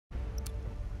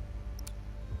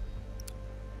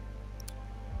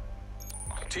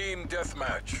Team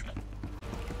Deathmatch.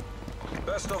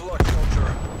 Best of luck,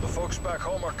 soldier. The folks back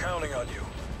home are counting on you.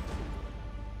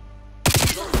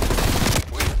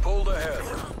 We've pulled ahead.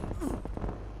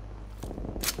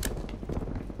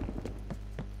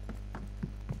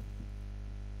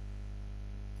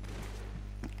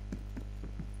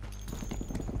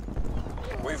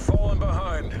 We've fallen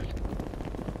behind.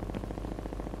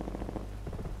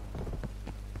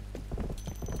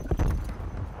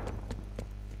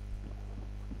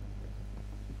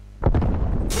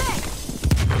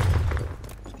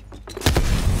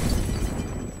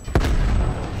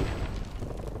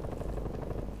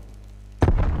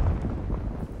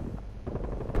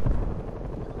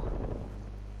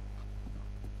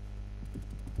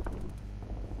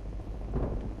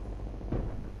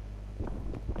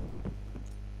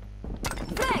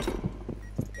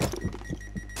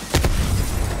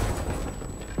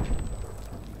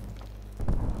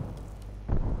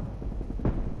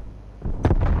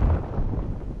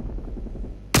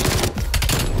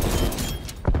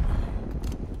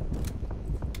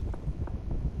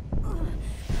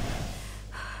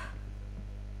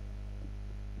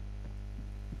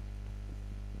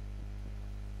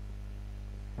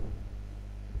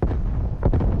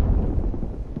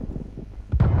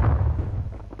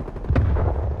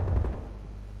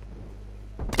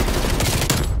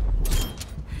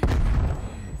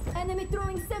 Enemy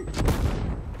throwing simple.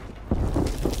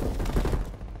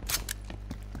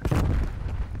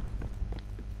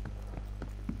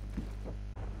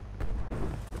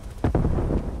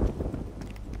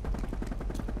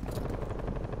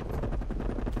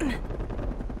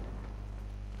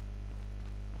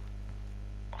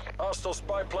 Hostile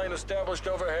spy plane established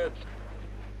overhead.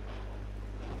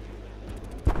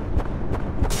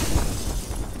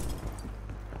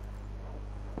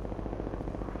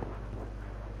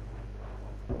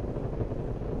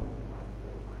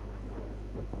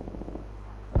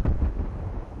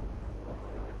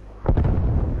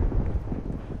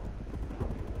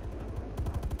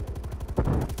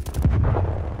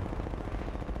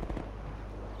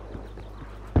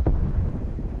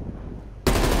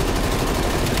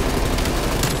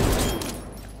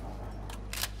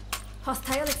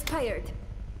 Hostile expired.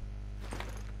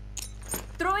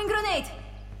 Throwing grenade.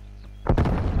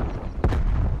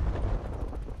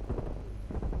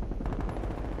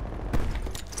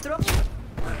 Throw.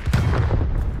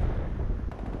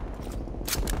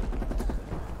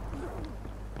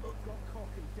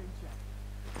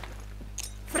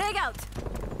 Frag out.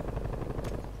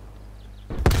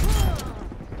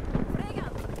 Frag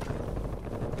out.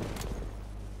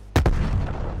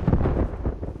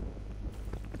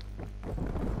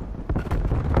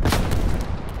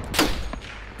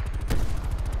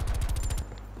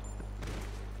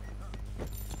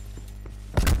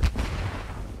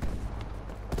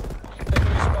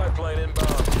 Plane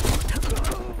inbound.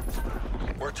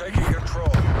 We're taking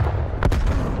control.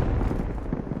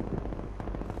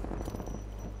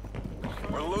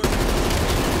 We're losing.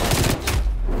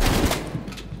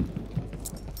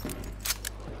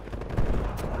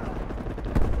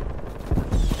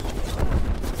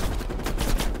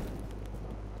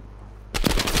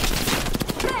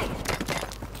 Hey!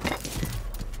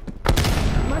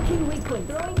 Marking weak point.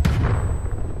 Throwing.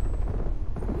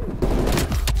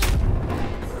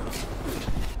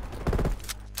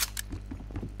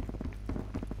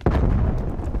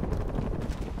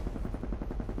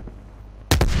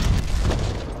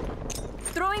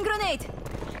 Throwing grenade!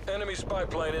 Enemy spy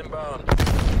plane inbound.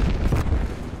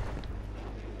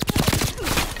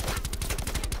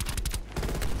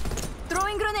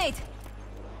 Throwing grenade!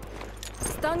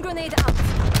 Stun grenade out.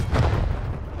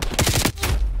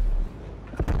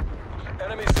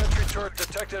 Enemy sentry turret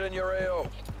detected in your AO.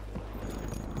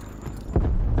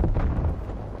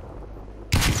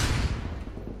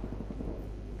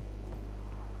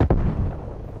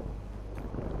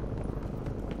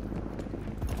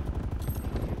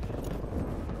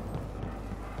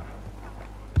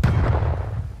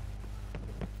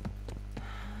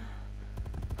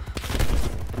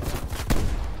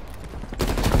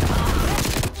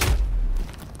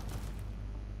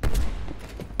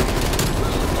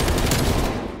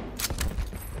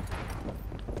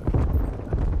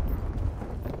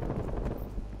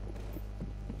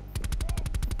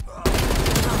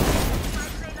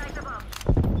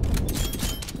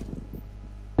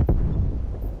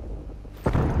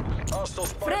 Hostile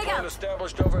spy plane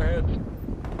established overhead.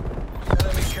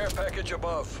 Enemy care package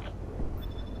above.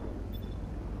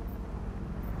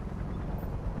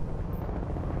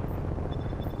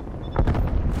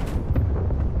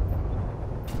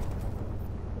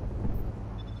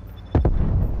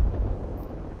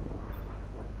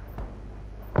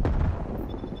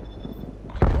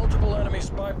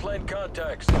 spy plane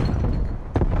contacts. Enemy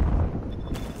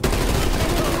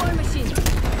war machine.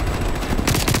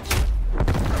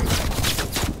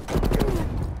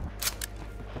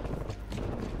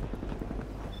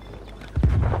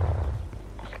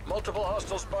 Multiple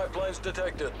hostile spy planes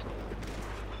detected.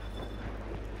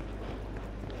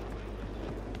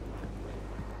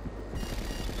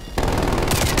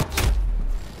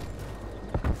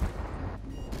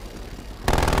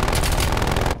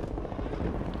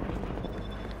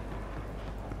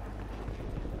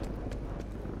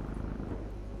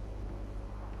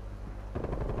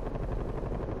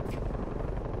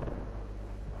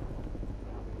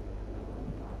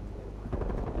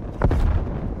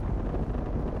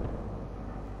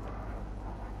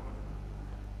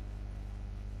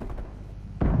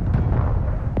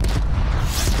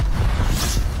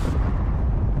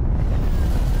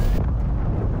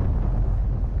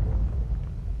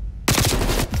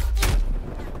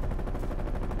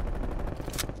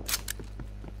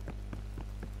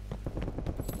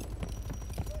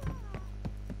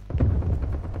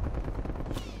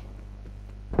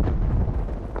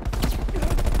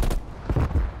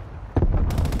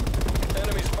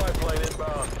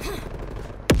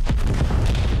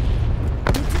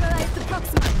 Neutralize the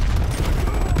proximate.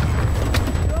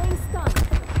 Throwing stun.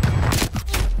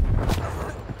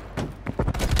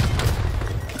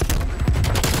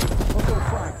 Auto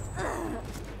frag.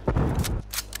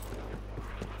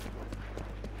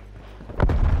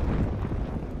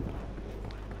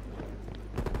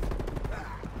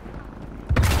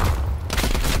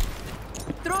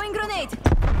 Throwing grenade.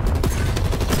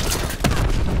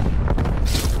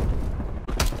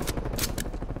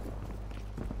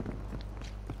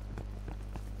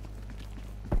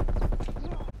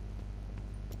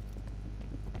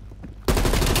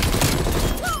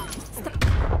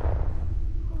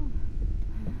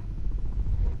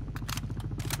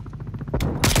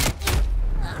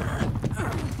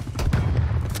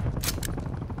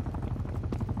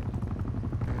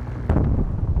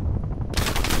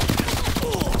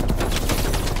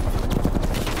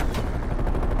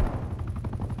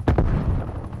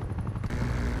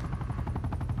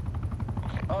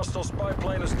 Hostile spy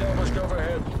plane established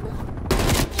overhead.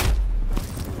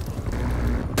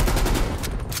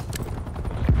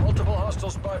 Multiple hostile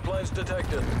spy planes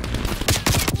detected.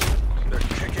 They're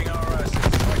kicking our asses.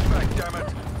 Fight back, damn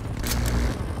it.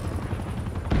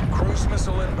 Cruise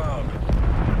missile inbound.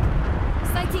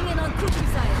 Sighting in on cruise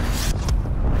missile.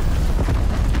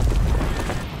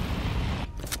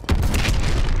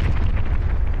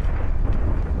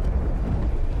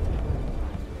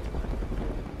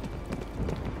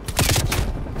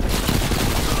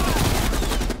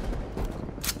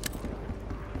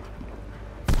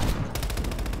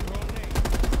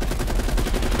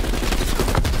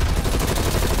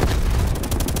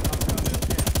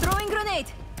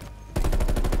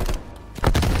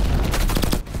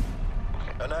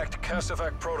 Enact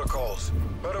Cassivac protocols.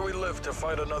 Better we live to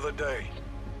fight another day.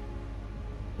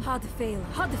 Hard fail.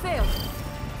 Hard fail.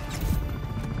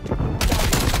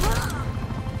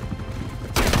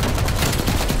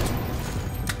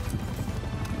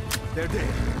 They're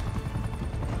dead.